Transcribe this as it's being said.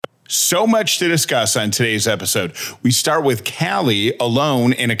So much to discuss on today's episode. We start with Callie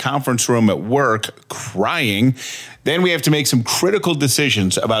alone in a conference room at work crying. Then we have to make some critical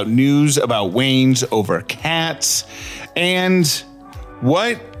decisions about news about Wayne's over cats. And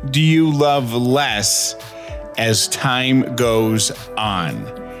what do you love less as time goes on?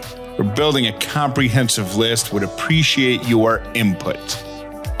 We're building a comprehensive list. Would appreciate your input.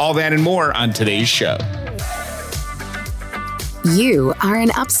 All that and more on today's show. You are an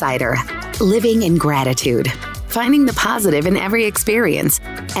upsider, living in gratitude, finding the positive in every experience,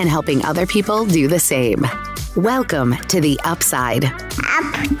 and helping other people do the same. Welcome to The Upside.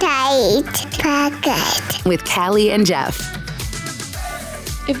 Upside Pocket. With Callie and Jeff.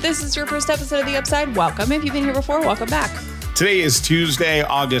 If this is your first episode of The Upside, welcome. If you've been here before, welcome back. Today is Tuesday,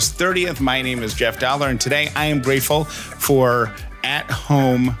 August 30th. My name is Jeff Dollar, and today I am grateful for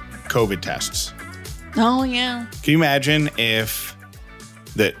at-home COVID tests. Oh, yeah. Can you imagine if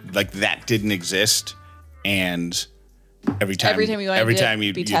that didn't exist and every time you wanted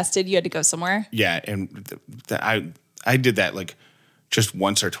to be tested, you had to go somewhere? Yeah, and I did that like just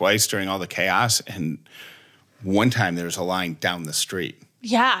once or twice during all the chaos, and one time there was a line down the street.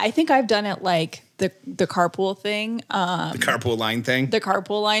 Yeah, I think I've done it like the carpool thing. The carpool line thing? The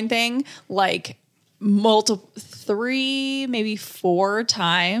carpool line thing, like 3, maybe 4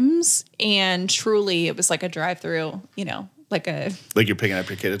 times. And truly, it was like a drive-through, like you're picking up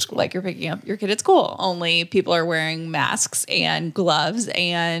your kid at school. Like you're picking up your kid at school. Only people are wearing masks and gloves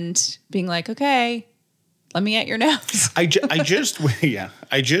and being like, okay, let me at your nose. I just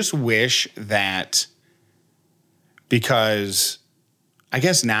wish that, because I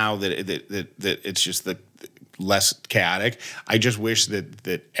guess now that it's just the less chaotic, I just wish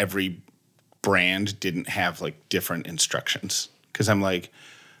that every brand didn't have like different instructions, because I'm like,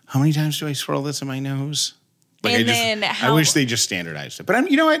 how many times do I swirl this in my nose? Like, I wish they just standardized it.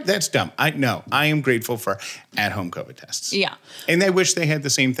 But you know what? That's dumb. I am grateful for at-home COVID tests. Yeah. And I wish they had the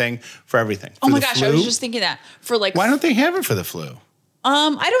same thing for everything. Oh my gosh, I was just thinking that. Why don't they have it for the flu?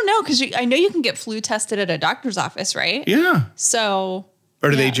 I don't know, because I know you can get flu tested at a doctor's office, right? Yeah. So. Or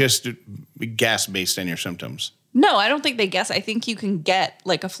do they just guess based on your symptoms? No, I don't think they guess. I think you can get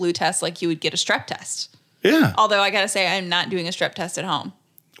like a flu test like you would get a strep test. Yeah. Although I got to say, I'm not doing a strep test at home.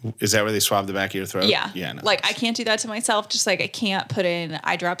 Is that where they swab the back of your throat? Yeah. Yeah. No, like I can't do that to myself. Just like I can't put in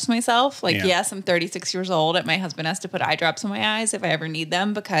eye drops myself. Like, yes, I'm 36 years old and my husband has to put eye drops in my eyes if I ever need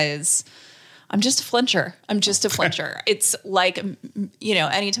them, because I'm just a flincher. It's like,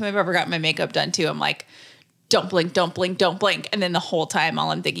 anytime I've ever gotten my makeup done too, I'm like, don't blink, don't blink, don't blink. And then the whole time,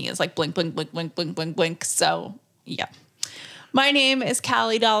 all I'm thinking is like blink, blink, blink, blink, blink, blink, blink. So yeah. My name is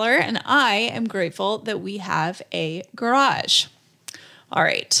Callie Dollar, and I am grateful that we have a garage. All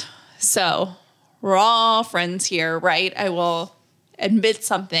right. So we're all friends here, right? I will admit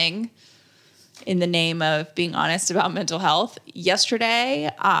something in the name of being honest about mental health.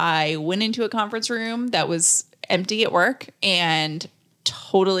 Yesterday, I went into a conference room that was empty at work and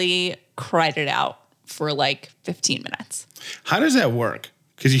totally cried it out for like 15 minutes. How does that work?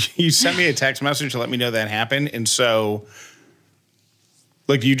 Because you sent me a text message to let me know that happened. And so,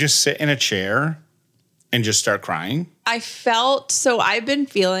 like, you just sit in a chair and just start crying? I've been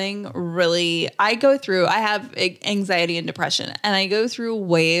feeling I have anxiety and depression, and I go through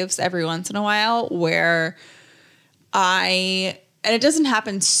waves every once in a while where and it doesn't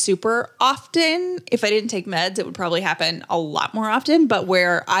happen super often. If I didn't take meds, it would probably happen a lot more often, but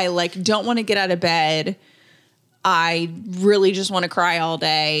where I like don't want to get out of bed. I really just want to cry all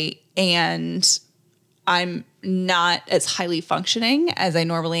day, and I'm not as highly functioning as I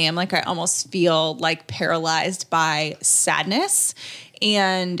normally am. Like I almost feel like paralyzed by sadness,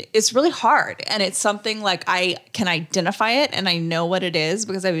 and it's really hard. And it's something like I can identify it and I know what it is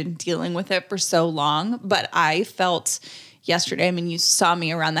because I've been dealing with it for so long. But I felt yesterday, you saw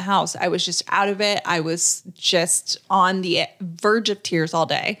me around the house. I was just out of it. I was just on the verge of tears all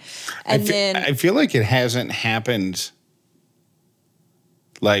day. And I feel like it hasn't happened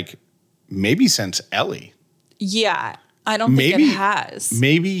like maybe since Ellie. Yeah, I don't think it has.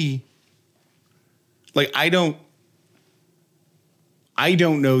 Maybe, like, I don't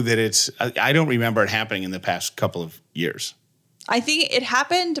know that I don't remember it happening in the past couple of years. I think it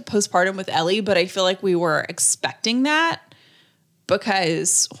happened postpartum with Ellie, but I feel like we were expecting that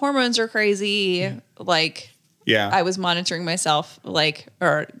because hormones are crazy. Like, yeah, I was monitoring myself,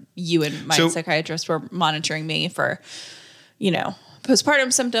 or you and my psychiatrist were monitoring me for,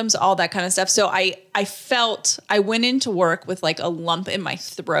 postpartum symptoms, all that kind of stuff. So I went into work with like a lump in my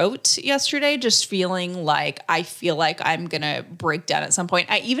throat yesterday, just feeling like I feel like I'm going to break down at some point.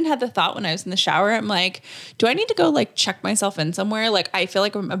 I even had the thought when I was in the shower, I'm like, do I need to go like check myself in somewhere? Like, I feel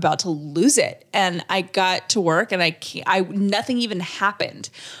like I'm about to lose it. And I got to work and nothing even happened,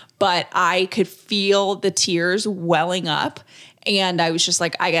 but I could feel the tears welling up. And I was just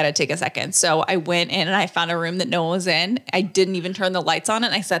like, I got to take a second. So I went in and I found a room that no one was in. I didn't even turn the lights on,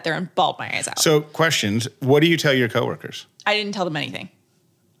 and I sat there and bawled my eyes out. So questions. What do you tell your coworkers? I didn't tell them anything.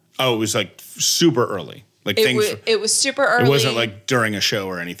 Oh, it was like super early. Like It was super early. It wasn't like during a show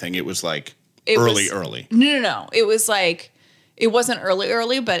or anything. It was like early. No. It was like, it wasn't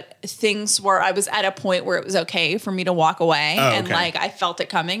early, but I was at a point where it was okay for me to walk away. Oh, and like, I felt it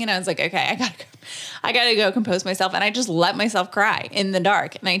coming and I was like, okay, I gotta go compose myself. And I just let myself cry in the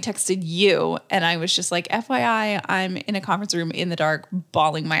dark. And I texted you and I was just like, FYI, I'm in a conference room in the dark,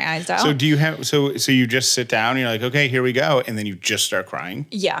 bawling my eyes out. So do you have, so you just sit down and you're like, okay, here we go. And then you just start crying?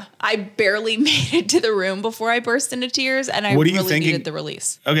 Yeah. I barely made it to the room before I burst into tears, and I really needed the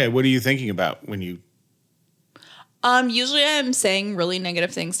release. Okay. What are you thinking about when you? Usually I'm saying really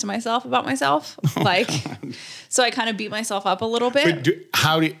negative things to myself about myself. So I kind of beat myself up a little bit.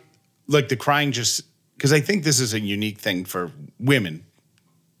 But like the crying just, because I think this is a unique thing for women,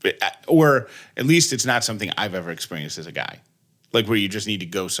 or at least it's not something I've ever experienced as a guy, like where you just need to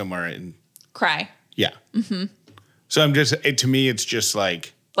go somewhere and cry. Yeah. Mm-hmm. So to me, it's just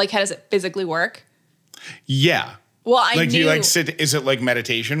like how does it physically work? Yeah. Well, do you like sit? Is it like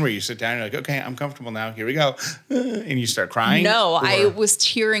meditation where you sit down and you're like, okay, I'm comfortable now. Here we go, and you start crying? No, I was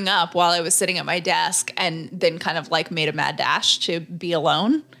tearing up while I was sitting at my desk, and then kind of like made a mad dash to be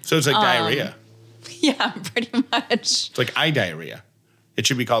alone. So it's like diarrhea. Yeah, pretty much. It's like eye diarrhea. It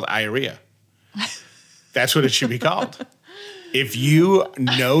should be called iarrhea. That's what it should be called. If you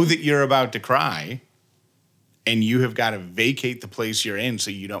know that you're about to cry, and you have got to vacate the place you're in so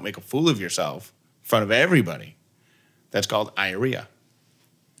you don't make a fool of yourself in front of everybody. That's called iarrhea.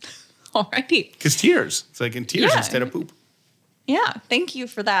 Alrighty. Because tears. It's like in tears instead of poop. Yeah. Thank you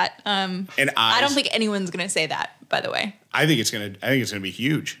for that. And I don't think anyone's going to say that, by the way. I think it's gonna be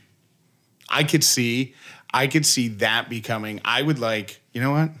huge. I could see that becoming. I would like, you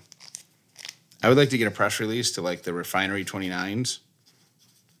know what? I would like to get a press release to like the Refinery 29s.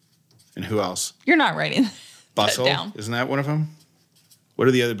 And who else? You're not writing Bustle. that down. Isn't that one of them? What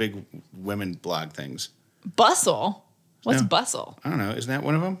are the other big women blog things? Bustle. What's Bustle? I don't know. Isn't that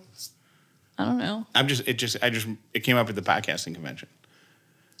one of them? I don't know. It came up at the podcasting convention.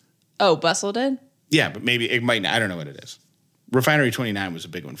 Oh, Bustle did? Yeah, but maybe it might not. I don't know what it is. Refinery 29 was a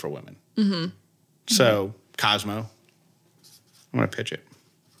big one for women. Mm-hmm. So Cosmo, I'm going to pitch it.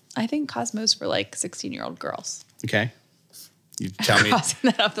 I think Cosmo's for like 16-year-old girls. Okay. You tell me.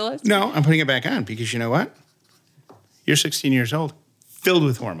 Crossing that off the list? No, I'm putting it back on because you know what? You're 16 years old, filled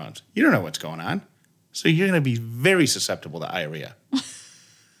with hormones. You don't know what's going on. So you're going to be very susceptible to diarrhea.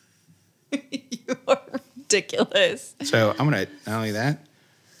 You are ridiculous. So I'm going to, not only that,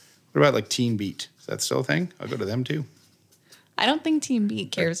 what about like Teen Beat? Is that still a thing? I'll go to them too. I don't think Teen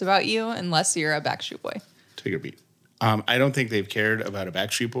Beat cares about you unless you're a Backstreet Boy. Take a beat. I don't think they've cared about a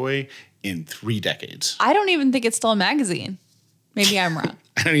Backstreet Boy in 3 decades. I don't even think it's still a magazine. Maybe I'm wrong.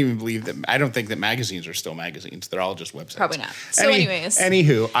 I don't think that magazines are still magazines. They're all just websites. Probably not. So anyways.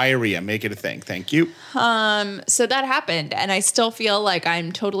 Anywho, iarrhea, make it a thing. Thank you. So that happened, and I still feel like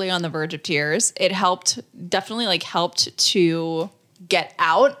I'm totally on the verge of tears. It definitely helped to get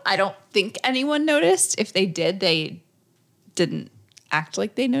out. I don't think anyone noticed. If they did, they didn't act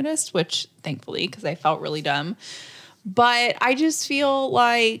like they noticed, which thankfully, because I felt really dumb. But I just feel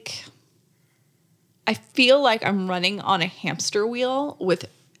like I'm running on a hamster wheel with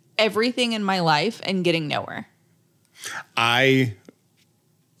everything in my life and getting nowhere. I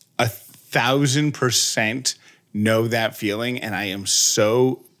 1,000% know that feeling, and I am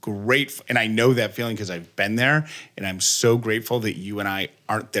so grateful. And I know that feeling because I've been there, and I'm so grateful that you and I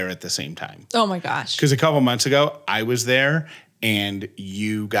aren't there at the same time. Oh my gosh. Because a couple months ago, I was there, and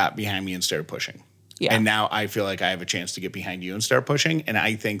you got behind me and started pushing. Yeah. And now I feel like I have a chance to get behind you and start pushing. And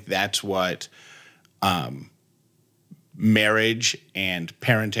I think that's what marriage and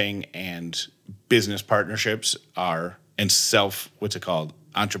parenting and business partnerships are, and what's it called?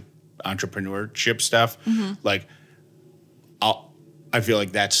 Entrepreneurship stuff. Mm-hmm. Like, I feel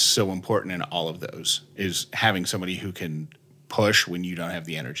like that's so important in all of those, is having somebody who can push when you don't have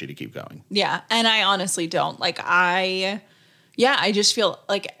the energy to keep going. Yeah. And I honestly don't. I just feel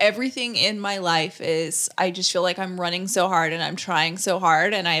like everything in my life I just feel like I'm running so hard and I'm trying so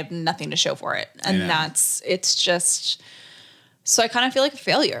hard and I have nothing to show for it. And it's just, So I kind of feel like a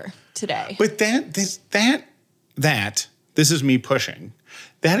failure today. But this is me pushing.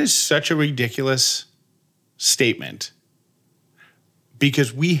 That is such a ridiculous statement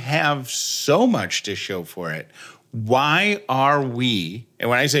because we have so much to show for it. Why are we, and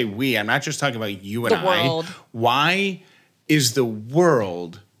when I say we, I'm not just talking about you and The world. Why is the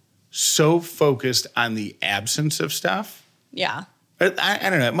world so focused on the absence of stuff? Yeah. I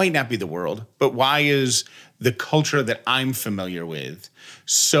don't know. It might not be the world, but why is the culture that I'm familiar with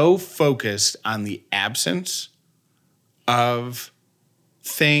so focused on the absence of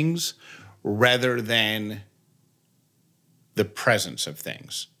things rather than the presence of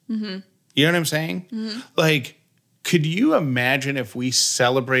things? Mm-hmm. You know what I'm saying? Mm-hmm. Like, could you imagine if we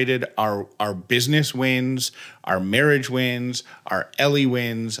celebrated our business wins, our marriage wins, our Ellie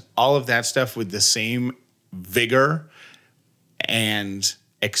wins, all of that stuff with the same vigor and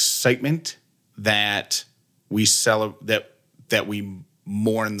excitement that we that we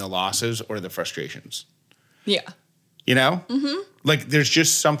mourn the losses or the frustrations? Yeah. You know? Mm-hmm. Like there's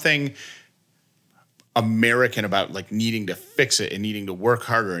just something American about like needing to fix it and needing to work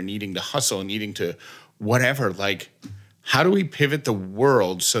harder and needing to hustle and needing to whatever. Like, how do we pivot the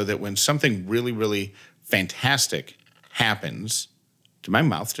world so that when something really, really fantastic happens, did my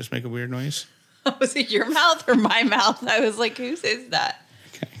mouth just make a weird noise? Was it your mouth or my mouth? I was like, who says that?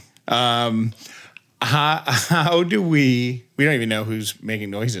 Okay. How do we don't even know who's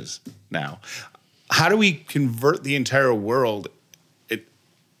making noises now. How do we convert the entire world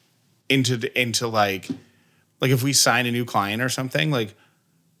into like if we sign a new client or something, like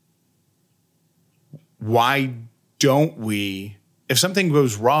why don't we, if something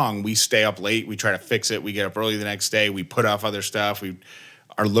goes wrong, we stay up late, we try to fix it, we get up early the next day, we put off other stuff, we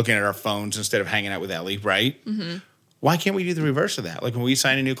are looking at our phones instead of hanging out with Ellie, right? Mm-hmm. Why can't we do the reverse of that? Like when we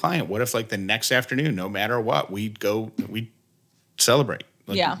sign a new client, what if like the next afternoon, no matter what, we celebrate.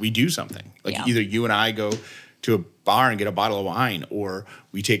 Like we do something. Like either you and I go to a bar and get a bottle of wine, or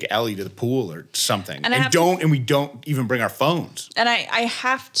we take Ellie to the pool or something. And we don't even bring our phones. And I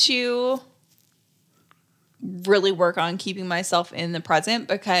have to really work on keeping myself in the present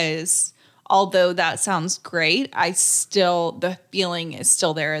because although that sounds great, the feeling is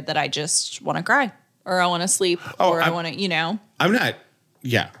still there that I just want to cry or I want to sleep I want to, I'm not,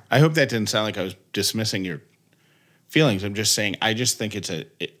 I hope that didn't sound like I was dismissing your feelings. I'm just saying, I just think it's a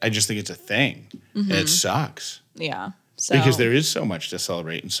thing. Mm-hmm. And it sucks. Yeah. So. Because there is so much to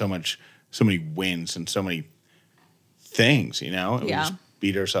celebrate and so many wins and so many things, And we just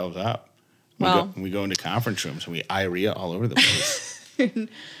beat ourselves up. We go into conference rooms and we diarrhea all over the place.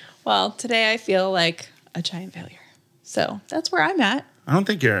 Well, today I feel like a giant failure. So that's where I'm at. I don't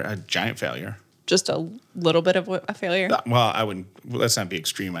think you're a giant failure. Just a little bit of a failure? Well, let's not be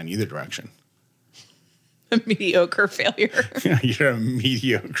extreme on either direction. A mediocre failure. You're a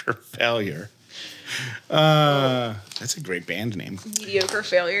mediocre failure. That's a great band name. Mediocre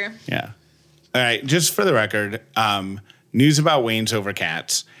failure. Yeah. All right. Just for the record, news about Wayne's over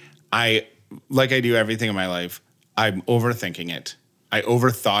cats. Like I do everything in my life, I'm overthinking it. I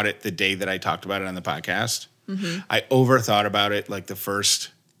overthought it the day that I talked about it on the podcast. Mm-hmm. I overthought about it like the first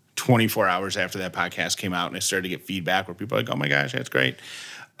 24 hours after that podcast came out, and I started to get feedback where people are like, oh my gosh, that's great.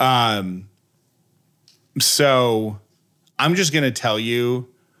 So I'm just going to tell you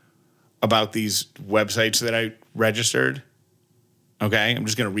about these websites that I registered. Okay? I'm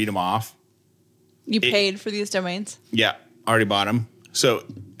just going to read them off. You paid for these domains? Yeah, already bought them. So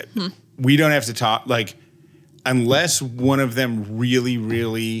we don't have to talk, like, unless one of them really,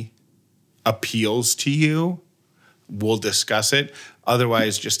 really appeals to you, we'll discuss it.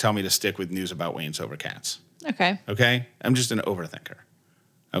 Otherwise, just tell me to stick with news about Wayne's over cats. Okay. Okay? I'm just an overthinker.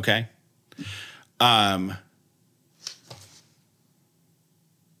 Okay?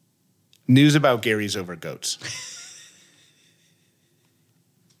 News about Gary's over goats.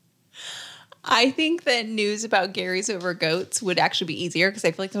 I think that news about Gary's over goats would actually be easier because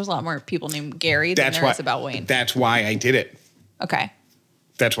I feel like there's a lot more people named Gary than there is about Wayne. That's why I did it. Okay.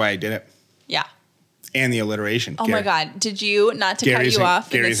 That's why I did it. Yeah. And the alliteration. Oh my God. Did you, not to cut you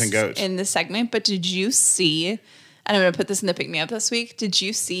off in this segment, but did you see, and I'm going to put this in the Pick Me Up this week, did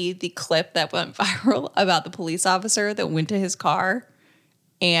you see the clip that went viral about the police officer that went to his car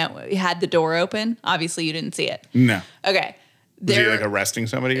and had the door open? Obviously, you didn't see it. No. Okay. Was he like arresting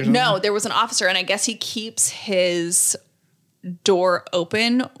somebody or something? No, there was an officer, and I guess he keeps his door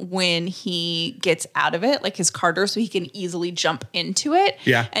open when he gets out of it, like his car door, so he can easily jump into it.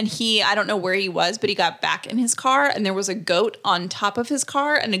 Yeah. And I don't know where he was, but he got back in his car, and there was a goat on top of his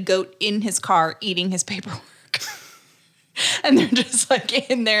car and a goat in his car eating his paperwork. And they're just like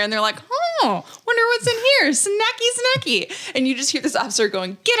in there, and they're like, oh, wonder what's in here. Snacky. And you just hear this officer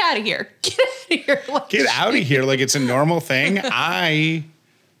going, get out of here. Get out of here. Like, Get out of here. Like it's a normal thing. I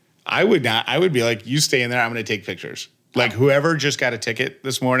would not. I would be like, you stay in there. I'm going to take pictures. Like whoever just got a ticket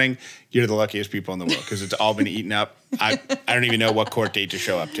this morning, you're the luckiest people in the world because it's all been eaten up. I don't even know what court date to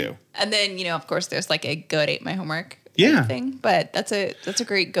show up to. And then, of course, there's like a goat ate my homework thing. But that's a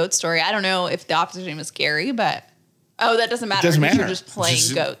great goat story. I don't know if the officer's name is Gary, but that doesn't matter. It doesn't matter. You're just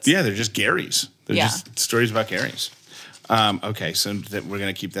playing goats. Yeah, they're just Garys. They're just stories about Garys. Okay, so we're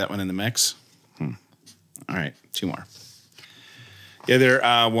going to keep that one in the mix. All right, 2 more. The other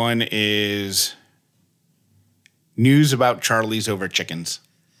one is news about Charlie's over chickens.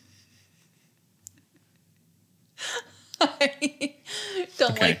 I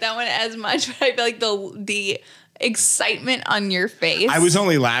don't like that one as much, but I feel like the excitement on your face. I was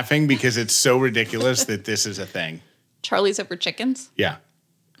only laughing because it's so ridiculous that this is a thing. Charlie's over chickens? Yeah.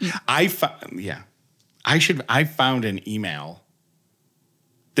 I found an email.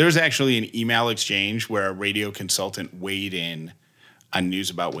 There's actually an email exchange where a radio consultant weighed in on news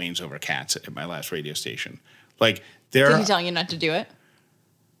about Wayne's over cats at my last radio station. Like Did he tell you not to do it?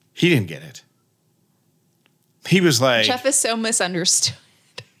 He didn't get it. He was like, Jeff is so misunderstood.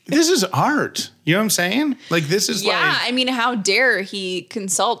 This is art. You know what I'm saying? Like this is I mean, how dare he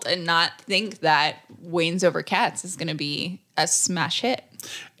consult and not think that Wayne's over cats is going to be a smash hit?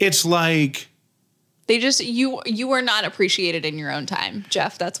 It's like they just you were not appreciated in your own time,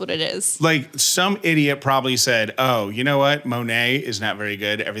 Jeff. That's what it is. Like some idiot probably said, "Oh, you know what? Monet is not very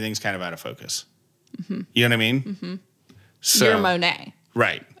good. Everything's kind of out of focus." Mm-hmm. You know what I mean? Mm-hmm. So, you're Monet,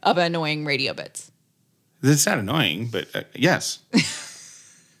 right? Of annoying radio bits. It's not annoying, but yes.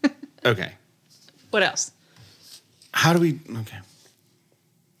 Okay. What else? How do we? Okay.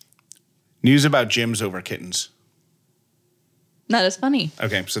 News about gyms over kittens. Not as funny.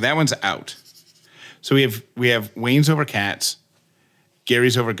 Okay, so that one's out. So we have Wayne's over cats,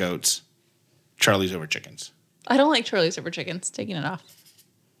 Gary's over goats, Charlie's over chickens. I don't like Charlie's over chickens. Taking it off.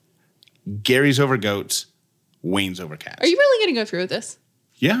 Gary's over goats, Wayne's over cats. Are you really going to go through with this?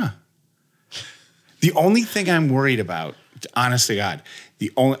 Yeah. The only thing I'm worried about, honest to God,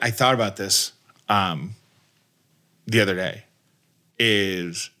 I thought about this the other day,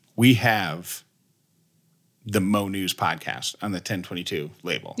 is we have the Mo News podcast on the 1022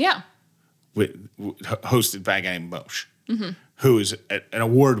 label. Yeah. Hosted by a guy named Moshe, who is an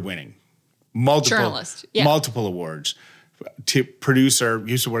award-winning, journalist, multiple awards, producer,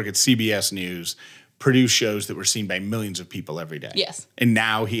 used to work at CBS News, produced shows that were seen by millions of people every day. Yes. And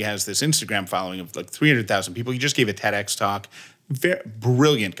now he has this Instagram following of like 300,000 people. He just gave a TEDx talk. Very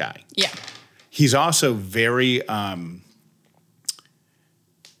brilliant guy. Yeah. He's also very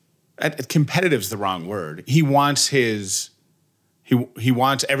competitive is the wrong word. He wants he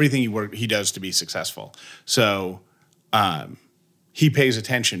wants everything he does to be successful. So he pays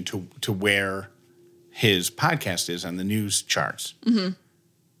attention to where his podcast is on the news charts. Mm-hmm.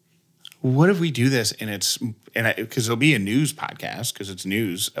 What if we do this because it'll be a news podcast because it's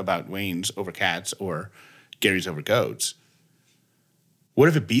news about Wayne's over cats or Gary's over goats. What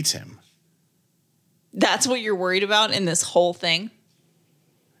if it beats him? That's what you're worried about in this whole thing?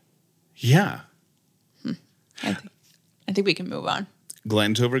 Yeah. I think we can move on.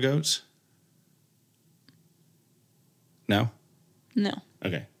 Glenn's over goats? No? No.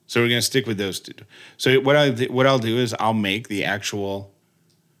 Okay. So we're going to stick with those two. So what I'll do is I'll make the actual...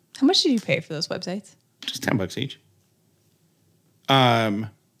 How much did you pay for those websites? Just $10 each.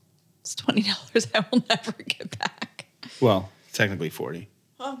 It's $20 I will never get back. Well, technically 40.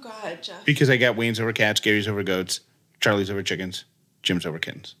 Oh, God, Jeff. Because I got Wayne's over cats, Gary's over goats, Charlie's over chickens, Jim's over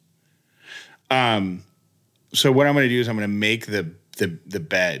kittens. So what I'm going to do is I'm going to make the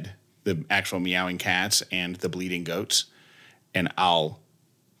bed, the actual meowing cats and the bleeding goats, and I'll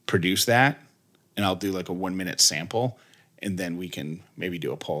produce that, and I'll do like a 1-minute sample, and then we can maybe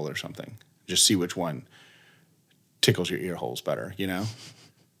do a poll or something. Just see which one tickles your ear holes better, you know?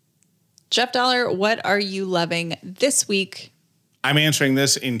 Jeff Dollar, what are you loving this week? I'm answering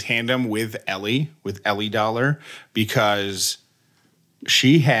this in tandem with Ellie Dollar, because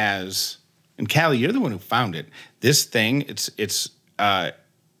she has, and Callie, you're the one who found it. This thing, it's a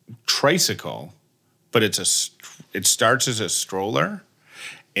tricycle, but it starts as a stroller,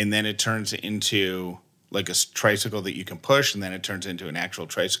 and then it turns into like a tricycle that you can push, and then it turns into an actual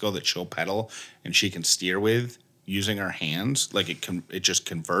tricycle that she'll pedal and she can steer with using her hands. Like it just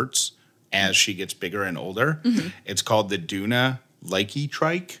converts as she gets bigger and older. Mm-hmm. It's called the Duna Likey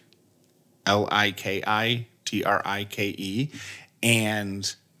Trike, Likitrike.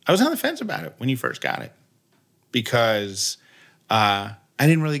 And I was on the fence about it when you first got it because I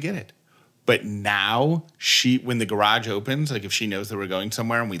didn't really get it. But now when the garage opens, like if she knows that we're going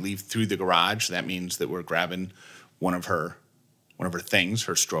somewhere and we leave through the garage, that means that we're grabbing one of her things,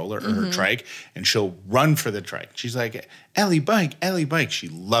 her stroller or her trike, and she'll run for the trike. She's like, Ellie bike. She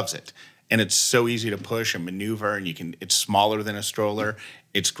loves it. And it's so easy to push and maneuver, and it's smaller than a stroller.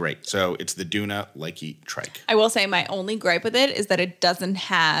 It's great. So it's the Doona Likey trike. I will say my only gripe with it is that it doesn't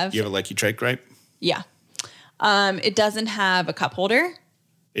have... You have a Likey trike gripe? Yeah. It doesn't have a cup holder.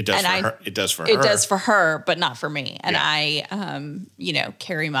 It does her. It does for her. It does for her, but not for me. And Yeah. I,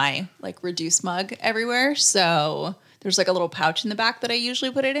 carry my like reduced mug everywhere. So there's like a little pouch in the back that I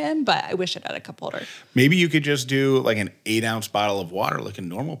usually put it in, but I wish it had a cup holder. Maybe you could just do like an 8-ounce bottle of water like a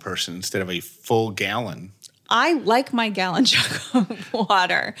normal person instead of a full gallon. I like my gallon jug of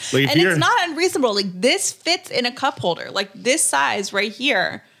water. Like and it's not unreasonable. Like this fits in a cup holder. Like this size right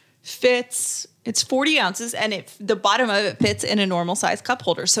here fits, it's 40 ounces and the bottom of it fits in a normal size cup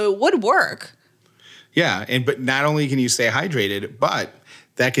holder. So it would work. Yeah. But not only can you stay hydrated, but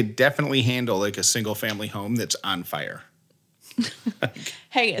that could definitely handle like a single family home that's on fire.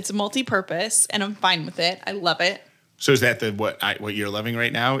 Hey, it's multi-purpose and I'm fine with it. I love it. So is that what you're loving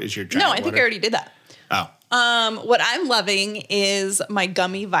right now? Is your giant No, I think I already did that. Oh. What I'm loving is my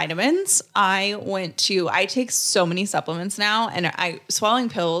gummy vitamins. I take so many supplements now, and swallowing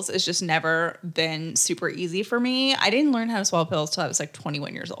pills has just never been super easy for me. I didn't learn how to swallow pills till I was like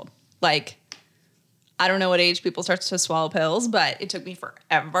 21 years old. Like, I don't know what age people start to swallow pills, but it took me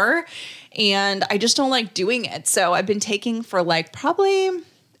forever, and I just don't like doing it. So I've been taking for like probably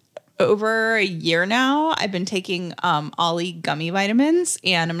over a year now. I've been taking Ollie gummy vitamins,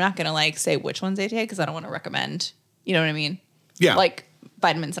 and I'm not going to like say which ones I take because I don't want to recommend, you know what I mean? Yeah. Like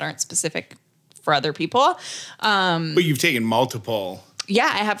vitamins that aren't specific for other people. But you've taken multiple. Yeah,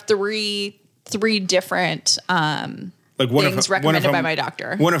 I have three different Like one things recommended by my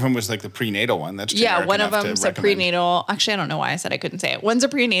doctor. One of them was like the prenatal one. That's yeah, one of them is a prenatal. Actually, I don't know why I said I couldn't say it. One's a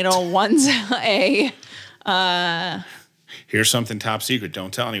prenatal, one's a... Here's something top secret.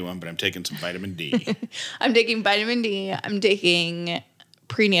 Don't tell anyone, but I'm taking some vitamin D. I'm taking vitamin D. I'm taking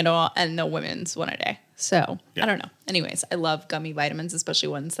prenatal and the women's one a day. So Yeah. I don't know. Anyways, I love gummy vitamins, especially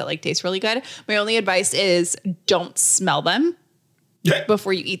ones that like taste really good. My only advice is don't smell them Yeah.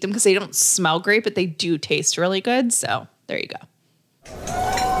 before you eat them because they don't smell great, but they do taste really good. So there you go.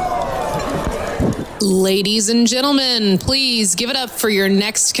 Ladies and gentlemen, please give it up for your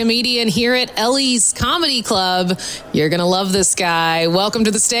next comedian here at Ellie's Comedy Club. You're going to love this guy. Welcome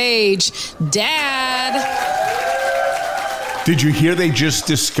to the stage, Dad. Did you hear they just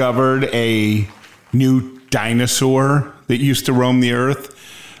discovered a new dinosaur that used to roam the earth?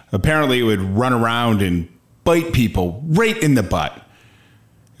 Apparently it would run around and bite people right in the butt.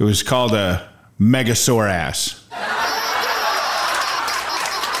 It was called a Megasaurus.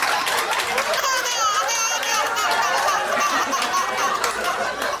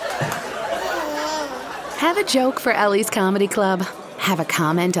 Have a joke for Ellie's Comedy Club? Have a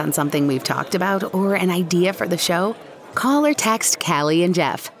comment on something we've talked about or an idea for the show? Call or text Callie and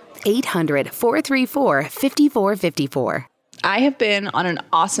Jeff. 800-434-5454. I have been on an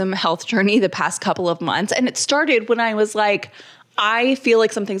awesome health journey the past couple of months, and it started when I was like, I feel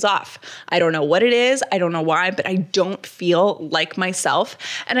like something's off. I don't know what it is. I don't know why, but I don't feel like myself.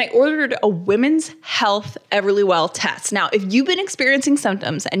 And I ordered a Women's Health Everlywell test. Now, if you've been experiencing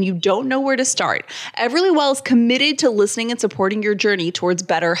symptoms and you don't know where to start, Everlywell is committed to listening and supporting your journey towards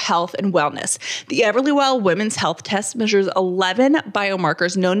better health and wellness. The Everlywell Women's Health Test measures 11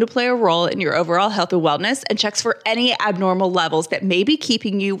 biomarkers known to play a role in your overall health and wellness and checks for any abnormal levels that may be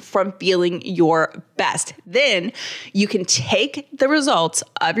keeping you from feeling your best. Then you can take the results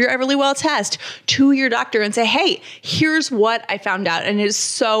of your Everlywell test to your doctor and say, hey, here's what I found out. And it is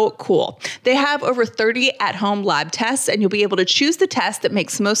so cool. They have over 30 at-home lab tests, and you'll be able to choose the test that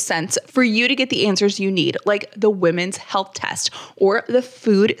makes most sense for you to get the answers you need, like the Women's Health Test or the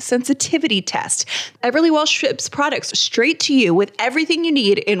Food Sensitivity Test. Everlywell ships products straight to you with everything you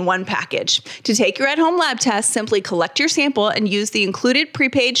need in one package. To take your at-home lab test, simply collect your sample and use the included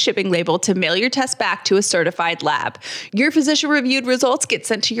prepaid shipping label to mail your test back to a certified lab. Your physician-reviewed results get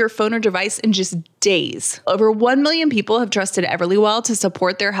sent to your phone or device in just days. Over 1 million people have trusted Everlywell to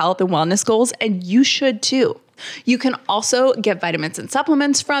support their health and wellness goals, and you should too. You can also get vitamins and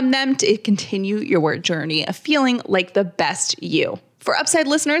supplements from them to continue your journey of feeling like the best you. For Upside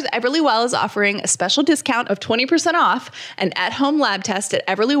listeners, Everlywell is offering a special discount of 20% off an at-home lab test at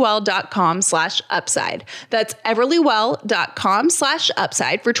everlywell.com/upside. That's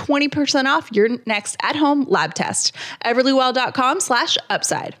everlywell.com/upside for 20% off your next at-home lab test.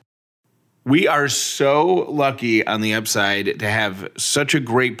 everlywell.com/upside. We are so lucky on the upside to have such a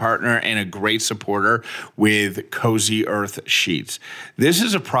great partner and a great supporter with Cozy Earth Sheets. This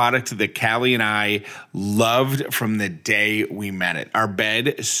is a product that Callie and I loved from the day we met it. Our bed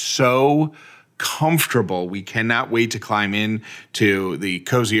is so comfortable. We cannot wait to climb in to the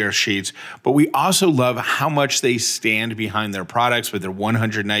Cozy Earth Sheets, but we also love how much they stand behind their products with their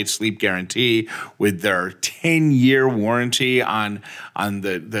 100-night sleep guarantee, with their 10-year warranty on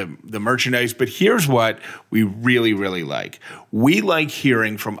the merchandise. But here's what we really, really like. We like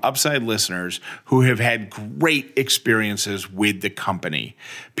hearing from Upside listeners who have had great experiences with the company.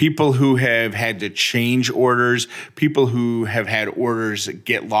 People who have had to change orders, people who have had orders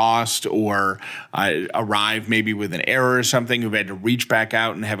get lost or arrive maybe with an error or something, who've had to reach back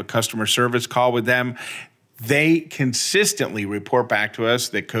out and have a customer service call with them. They consistently report back to us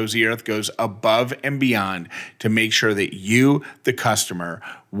that Cozy Earth goes above and beyond to make sure that you, the customer,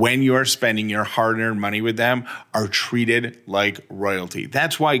 when you're spending your hard-earned money with them, are treated like royalty.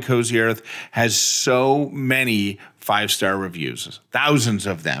 That's why Cozy Earth has so many 5-star reviews, thousands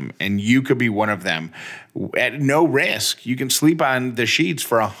of them, and you could be one of them at no risk. You can sleep on the sheets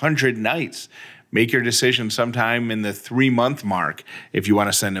for 100 nights. Make your decision sometime in the 3-month mark if you want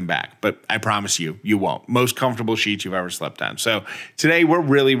to send them back. But I promise you, you won't. Most comfortable sheets you've ever slept on. So today we're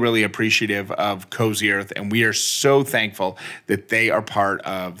really, really appreciative of Cozy Earth, and we are so thankful that they are part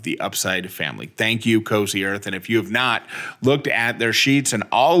of the Upside family. Thank you, Cozy Earth. And if you have not looked at their sheets and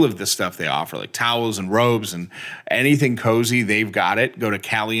all of the stuff they offer, like towels and robes and anything cozy, they've got it. Go to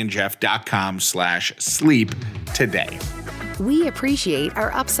callieandjeff.com/sleep today. We appreciate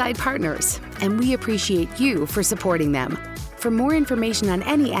our Upside partners, and we appreciate you for supporting them. For more information on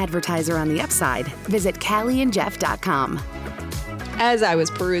any advertiser on the Upside, visit callieandjeff.com. As I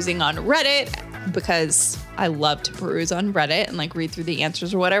was perusing on Reddit, because I love to peruse on Reddit and like read through the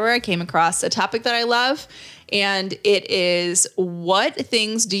answers or whatever, I came across a topic that I love, and it is, what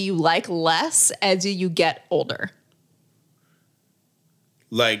things do you like less as you get older?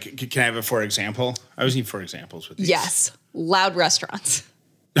 Like, can I have a for example? I always need for examples with these. Yes. Loud restaurants.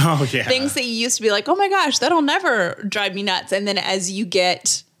 Oh, yeah. Things that you used to be like, oh my gosh, that'll never drive me nuts. And then as you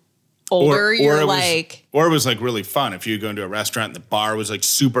get older, you're like... Or it was like really fun. If you go into a restaurant and the bar was like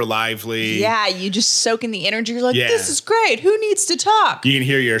super lively. Yeah, you just soak in the energy. You're like, this is great. Who needs to talk? You can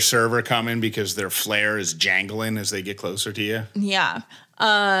hear your server coming because their flare is jangling as they get closer to you. Yeah.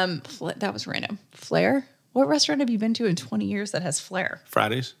 That was random. Flare? What restaurant have you been to in 20 years that has flare?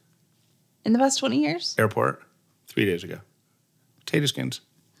 Fridays. In the past 20 years? Airport. 3 days ago. Potato skins.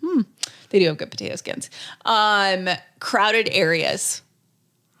 They do have good potato skins. Crowded areas.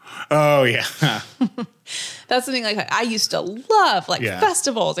 Oh, yeah. That's something like I used to love, like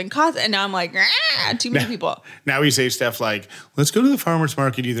festivals and and now I'm like, too many people. Now we say stuff like, let's go to the farmer's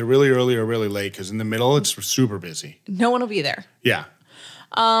market either really early or really late, because in the middle it's super busy. No one will be there. Yeah.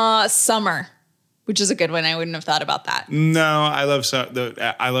 Summer, which is a good one. I wouldn't have thought about that. No, I love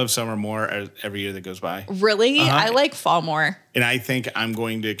summer more every year that goes by. Really? I like fall more. And I think I'm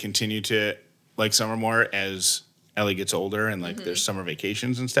going to continue to like summer more as Ellie gets older and like there's summer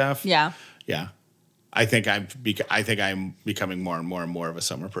vacations and stuff. Yeah. Yeah. I think I'm becoming more and more of a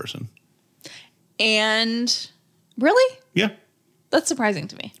summer person. And really? Yeah. That's surprising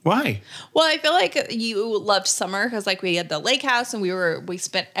to me. Why? Well, I feel like you loved summer because like we had the lake house and we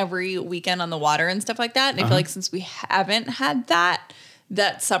spent every weekend on the water and stuff like that. And I feel like since we haven't had that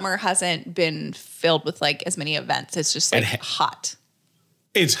summer hasn't been filled with like as many events. It's just like hot.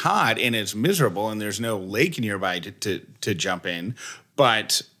 It's hot and it's miserable and there's no lake nearby to jump in.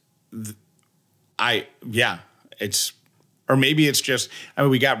 But or maybe it's just,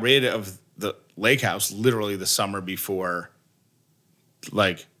 we got rid of the lake house literally the summer before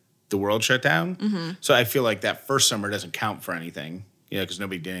like the world shut down. Mm-hmm. So I feel like that first summer doesn't count for anything, because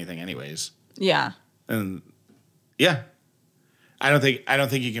nobody did anything anyways. Yeah. And yeah, I don't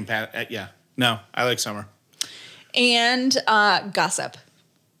think you can pass. Yeah, no, I like summer. And gossip.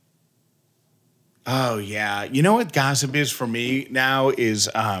 Oh yeah. You know what gossip is for me now is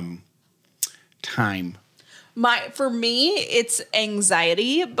time. For me, it's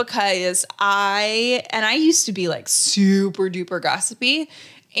anxiety because I used to be like super duper gossipy.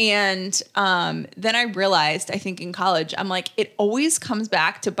 And then I realized, I think in college, I'm like, it always comes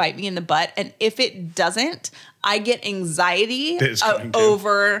back to bite me in the butt. And if it doesn't, I get anxiety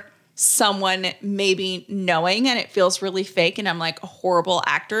over someone maybe knowing, and it feels really fake. And I'm like a horrible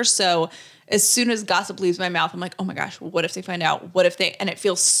actor. So as soon as gossip leaves my mouth, I'm like, oh my gosh, what if they find out? And it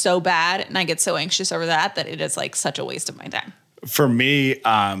feels so bad. And I get so anxious over that it is like such a waste of my time. For me,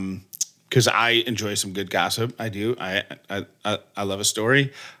 because I enjoy some good gossip. I do. I love a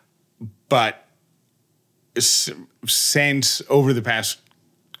story. But since over the past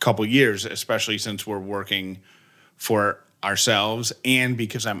couple years, especially since we're working for ourselves and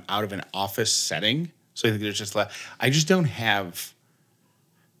because I'm out of an office setting, so I think there's just I just don't have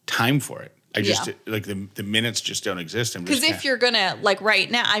time for it. I just like the minutes just don't exist. Because if you're gonna like right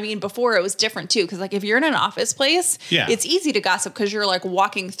now, I mean, before it was different too. Because like if you're in an office place, it's easy to gossip because you're like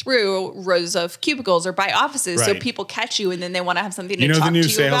walking through rows of cubicles or by offices, so people catch you and then they want to have something to talk to you about. You know the new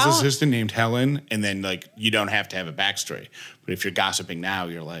sales assistant named Helen, and then like you don't have to have a backstory. But if you're gossiping now,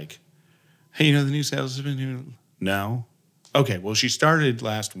 you're like, hey, you know the new sales assistant? No. Okay, well she started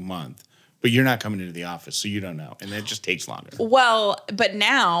last month. But you're not coming into the office, so you don't know. And it just takes longer. Well, but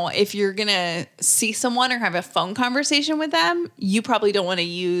now if you're going to see someone or have a phone conversation with them, you probably don't want to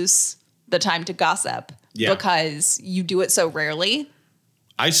use the time to gossip because you do it so rarely.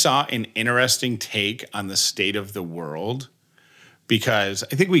 I saw an interesting take on the state of the world because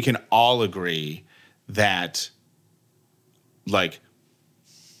I think we can all agree that like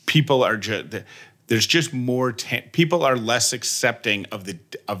people are just... There's just more. People are less accepting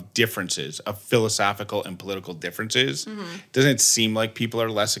of differences, of philosophical and political differences. Mm-hmm. Doesn't it seem like people are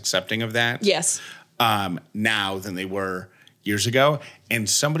less accepting of that? Yes. Now than they were years ago. And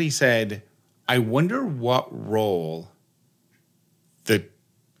somebody said, "I wonder what role the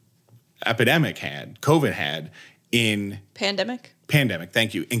epidemic had, COVID had in pandemic.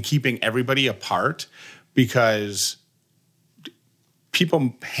 Thank you, in keeping everybody apart because."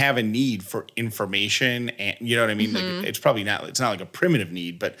 People have a need for information, and you know what I mean? Mm-hmm. Like it's not like a primitive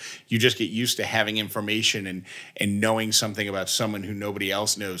need, but you just get used to having information and knowing something about someone who nobody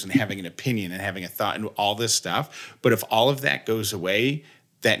else knows and having an opinion and having a thought and all this stuff. But if all of that goes away,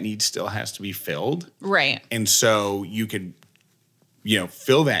 that need still has to be filled. Right. And so you could,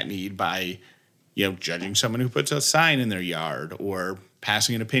 fill that need by, judging someone who puts a sign in their yard or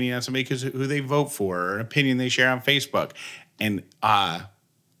passing an opinion on somebody because who they vote for or an opinion they share on Facebook. And,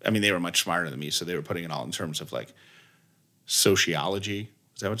 they were much smarter than me, so they were putting it all in terms of, like, sociology.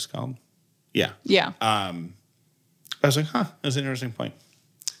 Is that what it's called? Yeah. Yeah. I was like, that's an interesting point.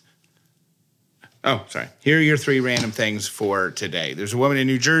 Oh, sorry. Here are your 3 random things for today. There's a woman in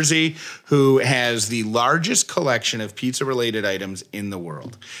New Jersey who has the largest collection of pizza-related items in the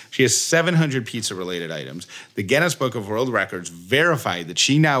world. She has 700 pizza-related items. The Guinness Book of World Records verified that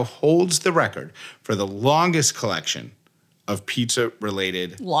she now holds the record for the longest collection of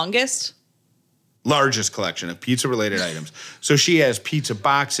pizza-related... Largest collection of pizza-related items. So she has pizza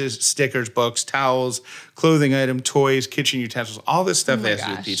boxes, stickers, books, towels, clothing items, toys, kitchen utensils, all this stuff that has to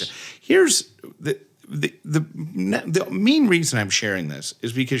do with pizza. Here's the main reason I'm sharing this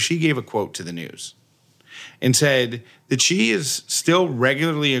is because she gave a quote to the news and said that she is still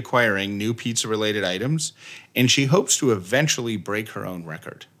regularly acquiring new pizza-related items, and she hopes to eventually break her own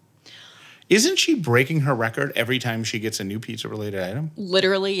record. Isn't she breaking her record every time she gets a new pizza-related item?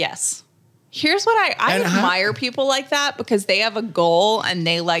 Literally, yes. Here's what I admire people like that because they have a goal and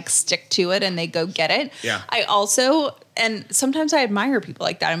they like stick to it and they go get it. Yeah. I also, and sometimes I admire people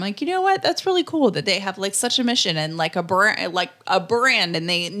like that. I'm like, you know what? That's really cool that they have like such a mission and like a brand and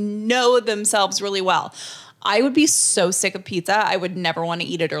they know themselves really well. I would be so sick of pizza. I would never want to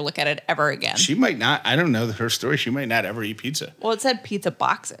eat it or look at it ever again. She might not. I don't know her story. She might not ever eat pizza. Well, it said pizza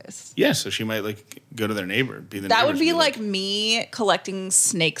boxes. Yeah, so she might like go to their neighbor. That would be like me collecting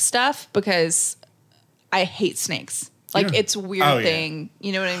snake stuff because I hate snakes. Like it's a weird thing.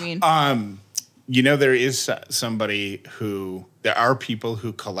 You know what I mean? There is there are people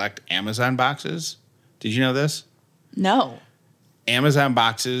who collect Amazon boxes. Did you know this? No. Amazon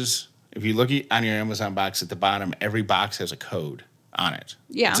boxes. If you look on your Amazon box at the bottom, every box has a code on it.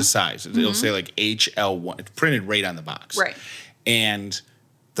 Yeah. It's a size. Mm-hmm. It'll say like HL1. It's printed right on the box. Right. And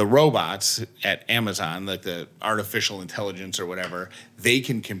the robots at Amazon, like the artificial intelligence or whatever, they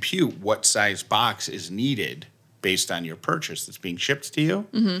can compute what size box is needed based on your purchase that's being shipped to you.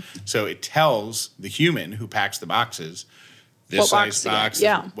 Mm-hmm. So it tells the human who packs the boxes, this size box,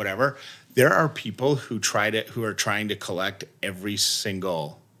 whatever. There are people who are trying to collect every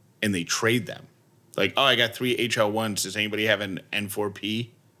single... And they trade them. Like, I got 3 HL1s. Does anybody have an N4P?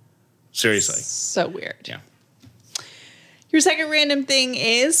 Seriously. So weird. Yeah. Your second random thing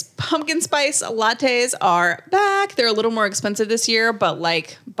is pumpkin spice lattes are back. They're a little more expensive this year, but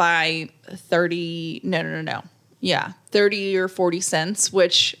like by 30, no. Yeah, 30 or 40 cents,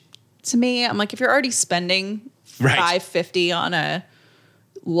 which to me, I'm like, if you're already spending $5.50 on a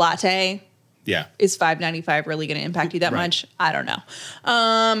latte... Yeah. Is $5.95 really going to impact you that much? I don't know.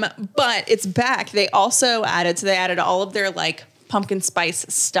 But it's back. They also added all of their like pumpkin spice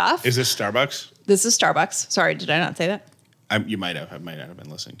stuff. Is this Starbucks? This is Starbucks. Sorry, did I not say that? You might have. I might not have been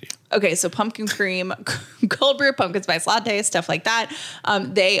listening to you. Okay, so pumpkin cream, cold brew, pumpkin spice latte, stuff like that.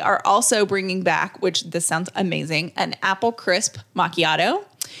 They are also bringing back, which this sounds amazing, an apple crisp macchiato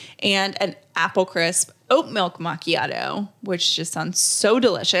and an apple crisp oat milk macchiato, which just sounds so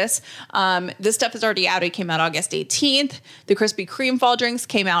delicious. This stuff is already out. It came out August 18th. The Krispy Kreme fall drinks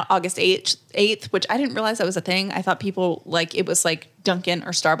came out August 8th, which I didn't realize that was a thing. I thought people it was like Dunkin'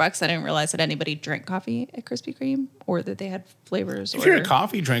 or Starbucks. I didn't realize that anybody drank coffee at Krispy Kreme or that they had flavors. If you're a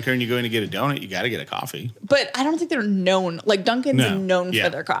coffee drinker and you go in to get a donut, you got to get a coffee. But I don't think they're known. Like Dunkin's known for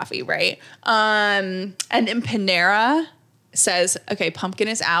their coffee, right? And then Panera says, okay, pumpkin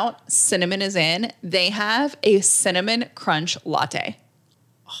is out, cinnamon is in. They have a cinnamon crunch latte.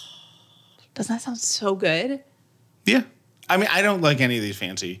 Oh, doesn't that sound so good? Yeah. I mean, I don't like any of these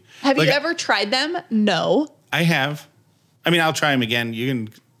fancy. Have you ever tried them? No. I have. I mean, I'll try them again. You can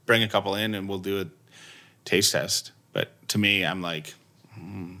bring a couple in and we'll do a taste test. But to me, I'm like,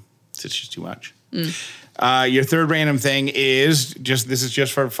 it's just too much. Your third random thing is this is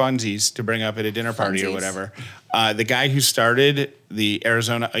just for funsies to bring up at a dinner party or whatever. The guy who started the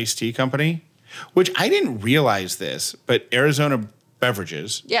Arizona Iced Tea Company, which I didn't realize this, but Arizona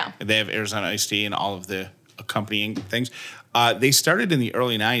Beverages, they have Arizona Iced Tea and all of the accompanying things. They started in the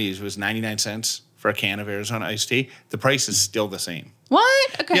early 90s. It was 99 cents for a can of Arizona Iced Tea. The price is still the same.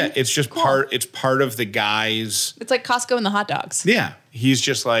 What? Okay. Yeah, it's just it's part of the guy's. It's like Costco and the hot dogs. Yeah. He's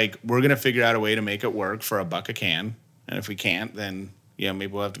just like, we're going to figure out a way to make it work for $1 a can. And if we can't, then, maybe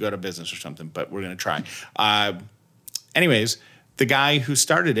we'll have to go to business or something, but we're going to try. Anyways, the guy who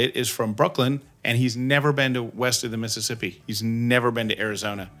started it is from Brooklyn, and he's never been to west of the Mississippi. He's never been to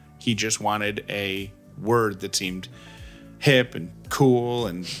Arizona. He just wanted a word that seemed hip and cool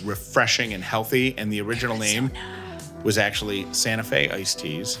and refreshing and healthy. And the original name was actually Santa Fe Iced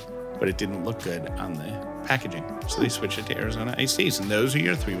Teas, but it didn't look good on the packaging. So they switched it to Arizona Iced Teas. And those are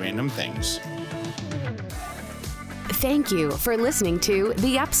your 3 random things. Thank you for listening to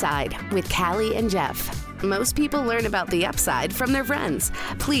The Upside with Callie and Jeff. Most people learn about the upside from their friends.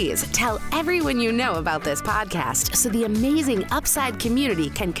 Please tell everyone you know about this podcast so the amazing Upside community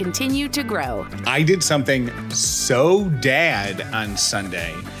can continue to grow. I did something so dad on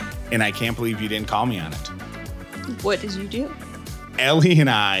Sunday, and I can't believe you didn't call me on it. What did you do? Ellie and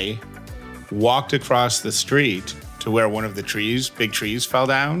I walked across the street to where one of the big trees fell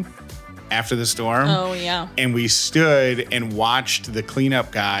down after the storm. Oh, yeah. And we stood and watched the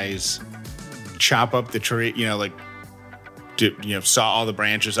cleanup guys chop up the tree, saw all the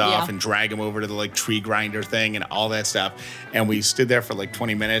branches off and drag them over to the tree grinder thing and all that stuff. And we stood there for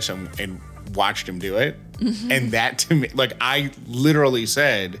 20 minutes and watched him do it. Mm-hmm. And that to me, I literally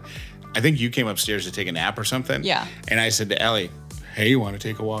said, I think you came upstairs to take a nap or something. Yeah. And I said to Ellie, hey, you want to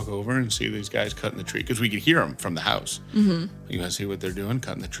take a walk over and see these guys cutting the tree? Because we could hear them from the house. Mm-hmm. You want to see what they're doing,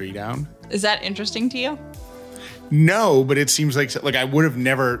 cutting the tree down? Is that interesting to you? No, but it seems like I would have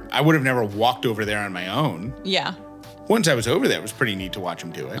never walked over there on my own. Yeah. Once I was over there, it was pretty neat to watch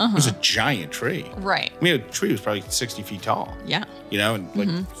him do it. It was a giant tree. Right. I mean, the tree was probably 60 feet tall. Yeah.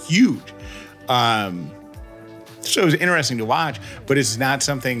 And huge. So it was interesting to watch, but it's not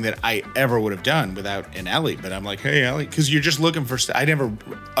something that I ever would have done without an Ellie. But I'm like, hey, Ellie, because you're just looking for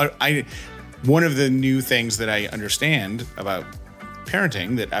one of the new things that I understand about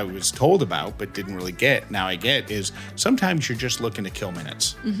parenting that I was told about but didn't really get, now I get, is sometimes you're just looking to kill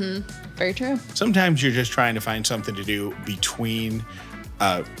minutes. Mm-hmm. Very true. Sometimes you're just trying to find something to do between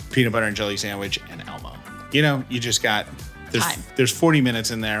peanut butter and jelly sandwich and Elmo. You just got, there's 40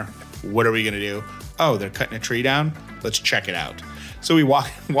 minutes in there. What are we going to do? Oh, they're cutting a tree down. Let's check it out. So we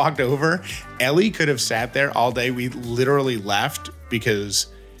walked over. Ellie could have sat there all day. We literally left because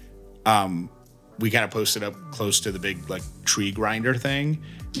we kind of posted up close to the big tree grinder thing.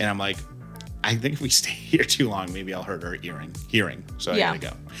 And I'm like, I think if we stay here too long, maybe I'll hurt her hearing. So I gotta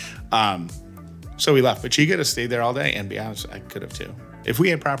go. So we left, but she could have stayed there all day. And be honest, I could have too. If we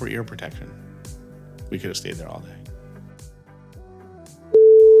had proper ear protection, we could have stayed there all day.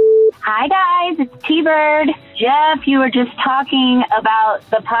 Hi guys, it's T-Bird. Jeff, you were just talking about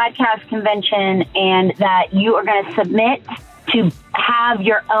the podcast convention and that you are going to submit to have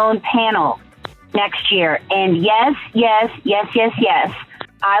your own panel next year. And yes, I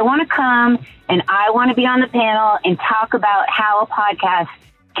want to come and I want to be on the panel and talk about how a podcast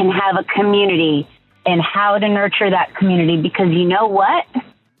can have a community and how to nurture that community, because you know what?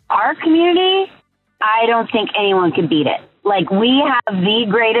 Our community, I don't think anyone can beat it. We have the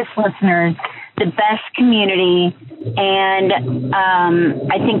greatest listeners, the best community, and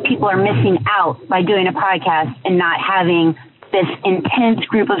I think people are missing out by doing a podcast and not having this intense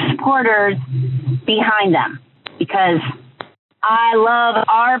group of supporters behind them, because I love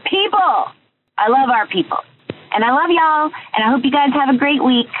our people. I love our people. And I love y'all. And I hope you guys have a great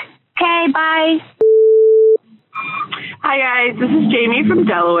week. Okay, bye. Hi guys, this is Jamie from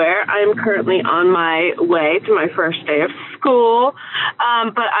Delaware. I'm currently on my way to my first day of school,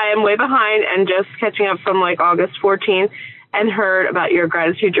 but I am way behind and just catching up from like August 14th and heard about your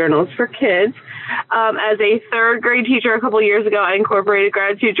gratitude journals for kids. As a third grade teacher a couple years ago, I incorporated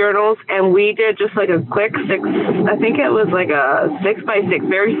gratitude journals, and we did just like a quick 6 by 6,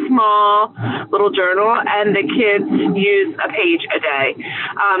 very small little journal, and the kids use a page a day.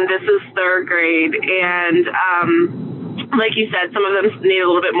 This is third grade, and like you said, some of them need a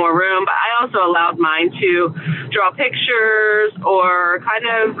little bit more room, but I also allowed mine to draw pictures or kind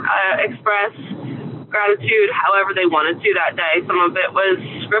of express gratitude however they wanted to that day. Some of it was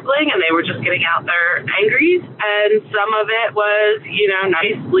scribbling and they were just getting out their angries, and some of it was,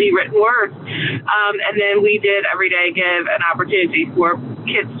 nicely written words. And then we did every day give an opportunity for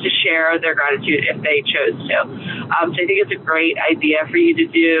kids to share their gratitude if they chose to. So I think it's a great idea for you to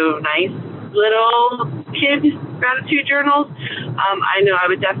do nice little kid gratitude journals. I know I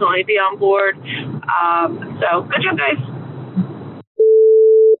would definitely be on board. So good job, guys.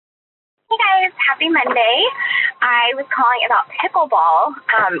 Hey guys, happy Monday. I was calling about pickleball.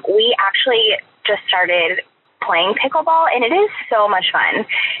 We actually just started playing pickleball, and it is so much fun.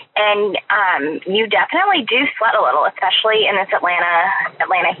 And you definitely do sweat a little, especially in this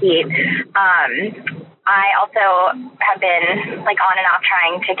Atlanta heat. I also have been on and off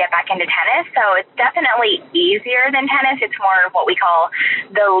trying to get back into tennis, so it's definitely easier than tennis. It's more of what we call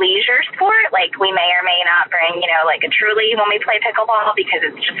the leisure sport. Like, we may or may not bring, a Truly when we play pickleball because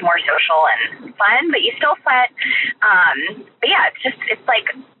it's just more social and fun, but you still sweat. But yeah, it's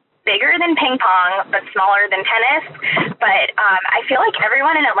like bigger than ping pong, but smaller than tennis. But I feel like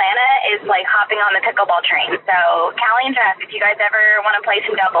everyone in Atlanta is hopping on the pickleball train. So Callie and Jeff, if you guys ever want to play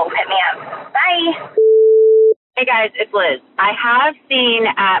some doubles, hit me up. Bye. Hey guys, it's Liz. I have seen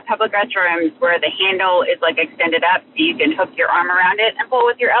at public restrooms where the handle is extended up so you can hook your arm around it and pull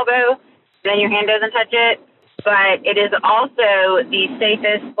with your elbow, then your hand doesn't touch it. But it is also the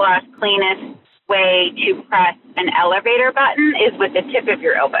safest / cleanest way to press an elevator button is with the tip of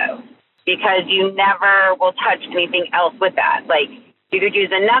your elbow, because you never will touch anything else with that. You could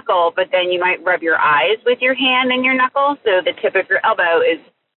use a knuckle, but then you might rub your eyes with your hand and your knuckle. So the tip of your elbow is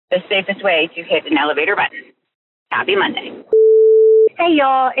the safest way to hit an elevator button. Happy Monday. Hey,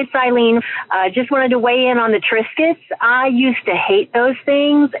 y'all. It's Eileen. Just wanted to weigh in on the Triscuits. I used to hate those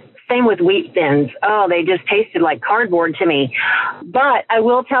things. Same with Wheat Thins. Oh, they just tasted like cardboard to me. But I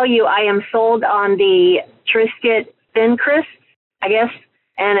will tell you, I am sold on the Triscuit Thin Crisps, I guess,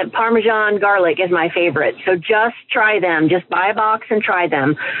 and Parmesan garlic is my favorite. So just try them. Just buy a box and try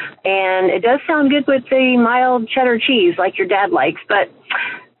them. And it does sound good with the mild cheddar cheese like your dad likes. But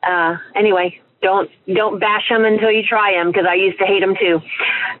anyway, don't bash them until you try them, because I used to hate them too.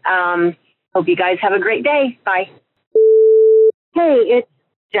 Hope you guys have a great day. Bye. Hey, it's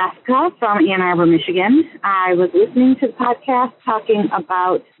Jessica from Ann Arbor, Michigan. I was listening to the podcast talking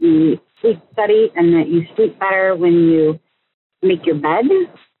about the sleep study and that you sleep better when you make your bed.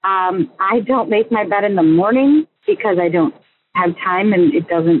 I don't make my bed in the morning because I don't have time and it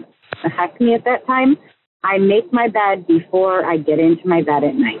doesn't affect me at that time. I make my bed before I get into my bed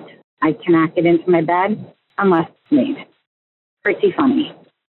at night. I cannot get into my bed unless it's made. Pretty funny.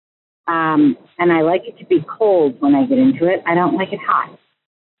 And I like it to be cold when I get into it. I don't like it hot.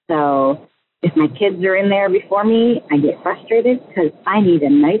 So if my kids are in there before me, I get frustrated because I need a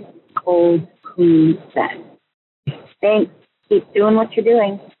nice, cold, clean bed. Thanks. Keep doing what you're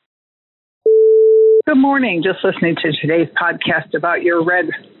doing. Good morning. Just listening to today's podcast about your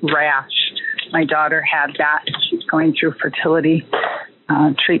red rash. My daughter had that. She's going through fertility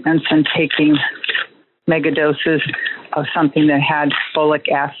treatments and taking mega doses of something that had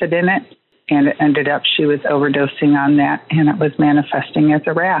folic acid in it. And it ended up she was overdosing on that, and it was manifesting as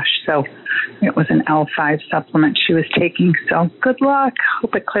a rash. So it was an L5 supplement she was taking. So good luck.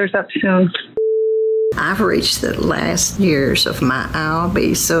 Hope it clears up soon. I've reached the last years of my I'll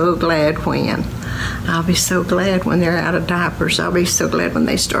be so glad when. I'll be so glad when they're out of diapers. I'll be so glad when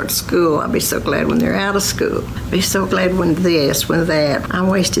they start school. I'll be so glad when they're out of school. I'll be so glad when this, when that. I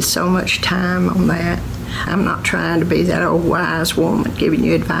wasted so much time on that. I'm not trying to be that old wise woman giving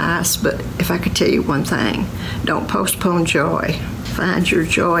you advice, but if I could tell you one thing, don't postpone joy. Find your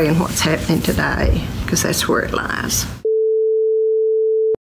joy in what's happening today, because that's where it lies.